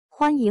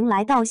欢迎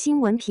来到新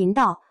闻频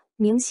道，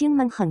明星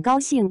们很高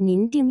兴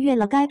您订阅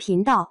了该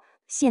频道。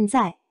现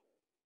在，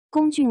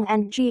龚俊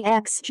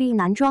&Gxg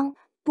男装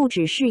不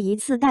只是一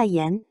次代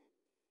言。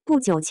不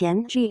久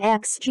前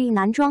 ，Gxg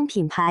男装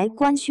品牌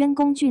官宣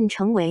龚俊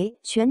成为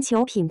全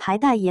球品牌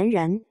代言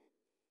人。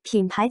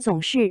品牌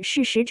总是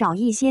适时找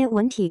一些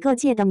文体各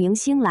界的明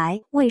星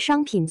来为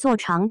商品做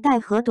长带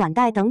和短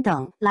带等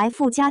等，来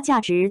附加价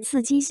值、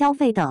刺激消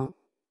费等。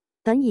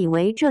本以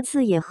为这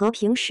次也和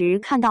平时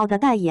看到的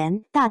代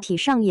言大体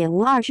上也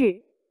无二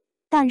致，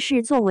但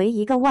是作为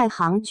一个外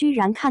行，居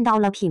然看到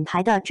了品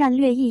牌的战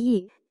略意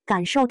义，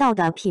感受到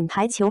的品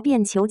牌求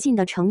变求进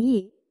的诚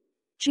意。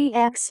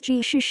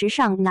Gxg 是时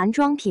尚男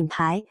装品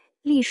牌，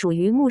隶属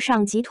于慕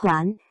尚集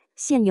团，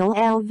现由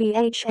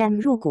LVMH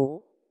入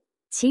股。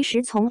其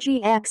实从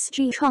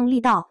Gxg 创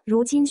立到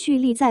如今蓄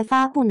力再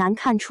发，不难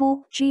看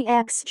出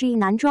Gxg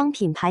男装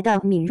品牌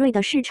的敏锐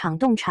的市场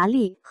洞察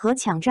力和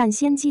抢占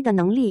先机的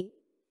能力。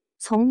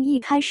从一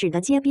开始的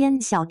街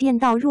边小店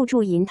到入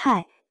驻银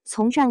泰，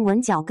从站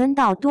稳脚跟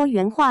到多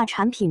元化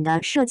产品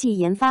的设计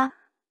研发，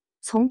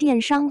从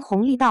电商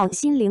红利到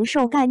新零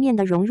售概念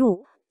的融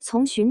入，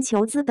从寻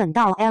求资本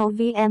到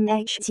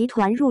LVMH 集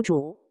团入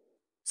主。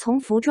从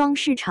服装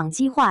市场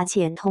激化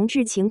且同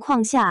质情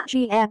况下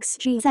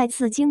 ，Gxg 再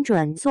次精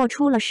准做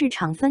出了市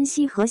场分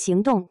析和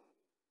行动。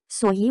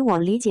所以我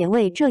理解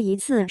为这一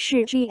次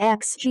是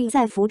Gxg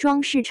在服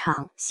装市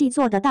场细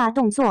做的大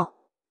动作。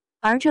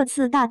而这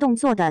次大动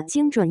作的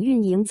精准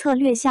运营策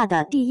略下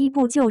的第一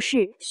步就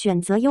是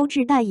选择优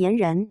质代言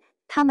人，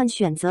他们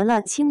选择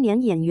了青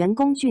年演员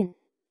龚俊。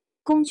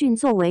龚俊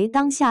作为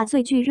当下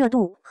最具热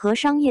度和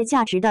商业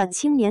价值的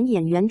青年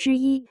演员之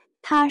一，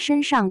他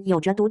身上有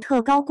着独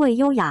特高贵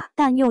优雅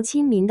但又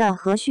亲民的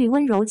和煦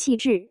温柔气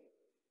质，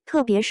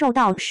特别受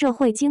到社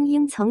会精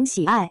英层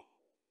喜爱。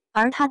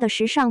而他的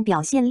时尚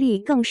表现力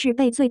更是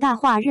被最大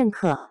化认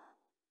可。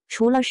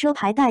除了奢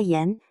牌代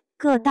言，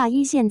各大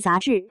一线杂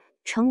志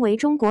成为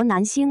中国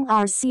男星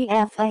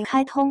RCFA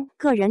开通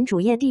个人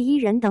主页第一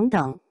人等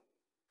等。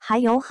还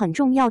有很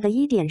重要的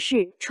一点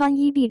是穿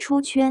衣必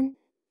出圈，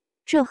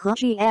这和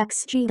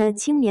Gxg 的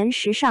青年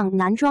时尚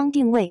男装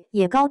定位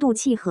也高度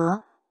契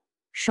合。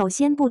首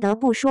先不得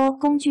不说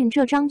龚俊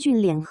这张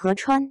俊脸和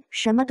穿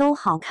什么都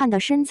好看的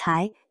身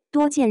材，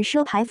多件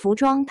奢牌服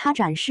装他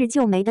展示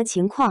就没的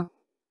情况。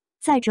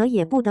再者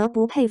也不得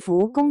不佩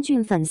服龚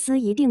俊粉丝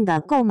一定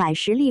的购买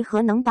实力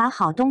和能把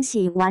好东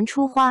西玩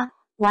出花、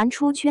玩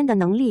出圈的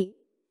能力。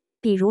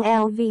比如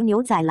LV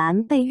牛仔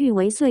蓝被誉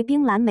为碎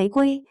冰蓝玫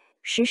瑰，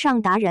时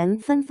尚达人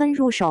纷纷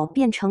入手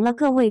变成了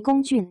各位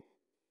龚俊。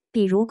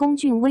比如龚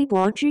俊微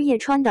博之夜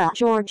穿的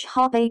George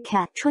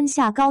Hobbycat 春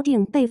夏高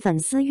定被粉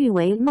丝誉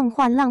为梦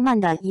幻浪漫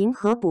的银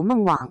河捕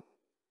梦网。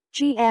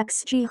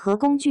Gxg 和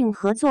龚俊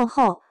合作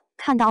后，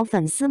看到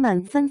粉丝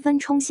们纷纷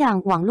冲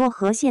向网络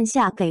和线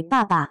下给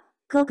爸爸、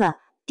哥哥、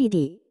弟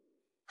弟、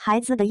孩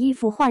子的衣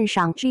服换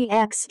上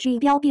Gxg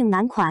标兵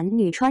男款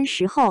女穿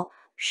时后，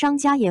商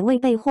家也为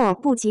备货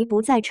不急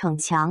不再逞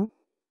强。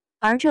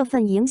而这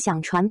份影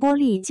响传播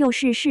力就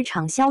是市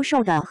场销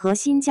售的核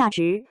心价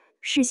值，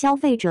是消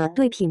费者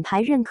对品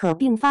牌认可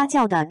并发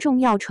酵的重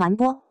要传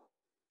播。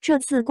这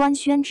次官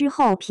宣之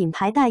后，品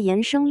牌代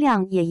言声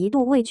量也一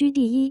度位居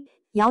第一，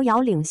遥遥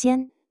领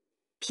先。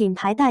品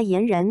牌代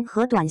言人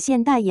和短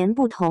线代言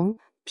不同，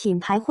品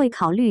牌会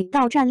考虑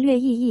到战略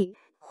意义，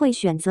会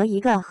选择一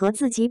个和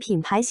自己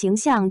品牌形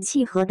象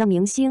契合的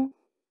明星、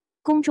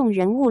公众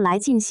人物来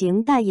进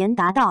行代言，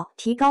达到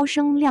提高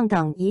声量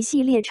等一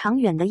系列长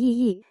远的意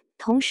义。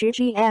同时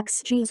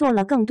Gxg 做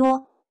了更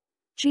多。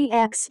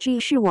Gxg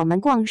是我们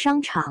逛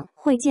商场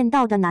会见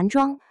到的男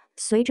装，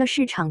随着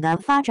市场的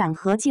发展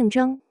和竞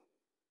争，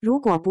如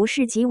果不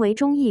是极为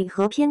中意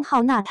和偏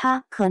好，那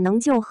它可能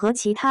就和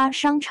其他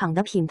商场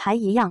的品牌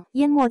一样，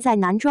淹没在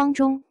男装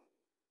中。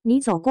你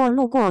走过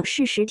路过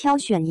适时挑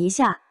选一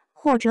下，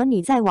或者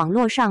你在网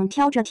络上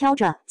挑着挑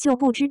着就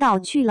不知道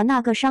去了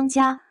那个商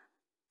家。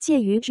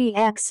介于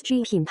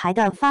Gxg 品牌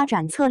的发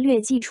展策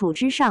略基础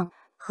之上，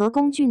和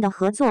龚俊的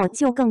合作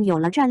就更有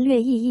了战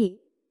略意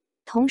义。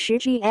同时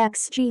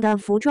Gxg 的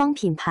服装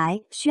品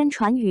牌宣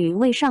传语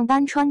为上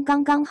班穿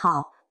刚刚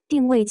好，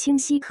定位清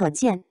晰可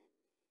见。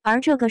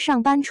而这个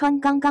上班穿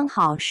刚刚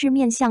好是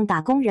面向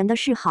打工人的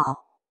示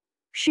好，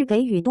是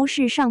给予都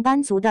市上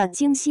班族的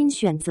精心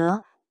选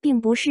择，并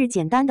不是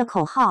简单的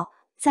口号。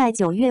在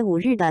9月5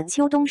日的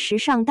秋冬时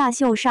尚大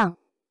秀上，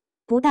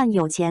不但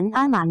有前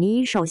阿玛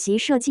尼首席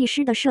设计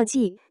师的设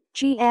计，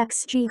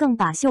 Gxg 更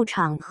把秀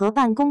场和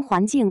办公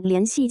环境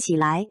联系起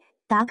来，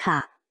打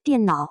卡、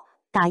电脑、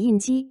打印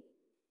机、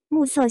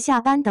暮色下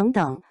班等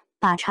等，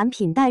把产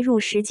品带入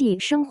实际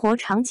生活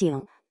场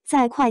景，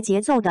在快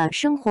节奏的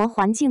生活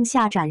环境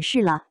下展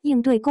示了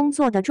应对工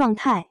作的状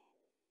态，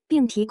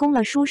并提供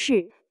了舒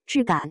适、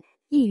质感、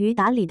易于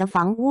打理的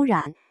防污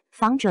染、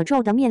防褶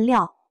皱的面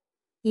料。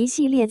一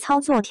系列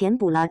操作填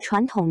补了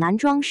传统男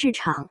装市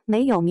场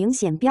没有明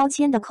显标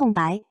签的空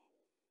白。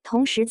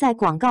同时在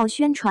广告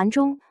宣传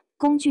中，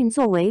龚俊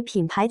作为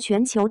品牌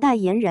全球代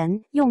言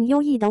人，用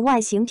优异的外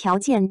形条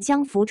件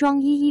将服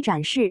装一一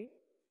展示。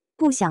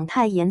不想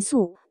太严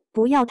肃，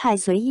不要太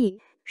随意，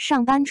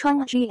上班穿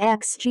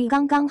Gxg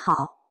刚刚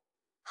好。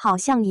好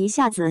像一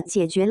下子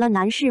解决了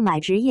男士买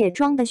职业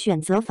装的选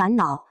择烦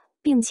恼，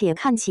并且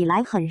看起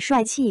来很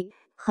帅气，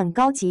很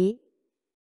高级。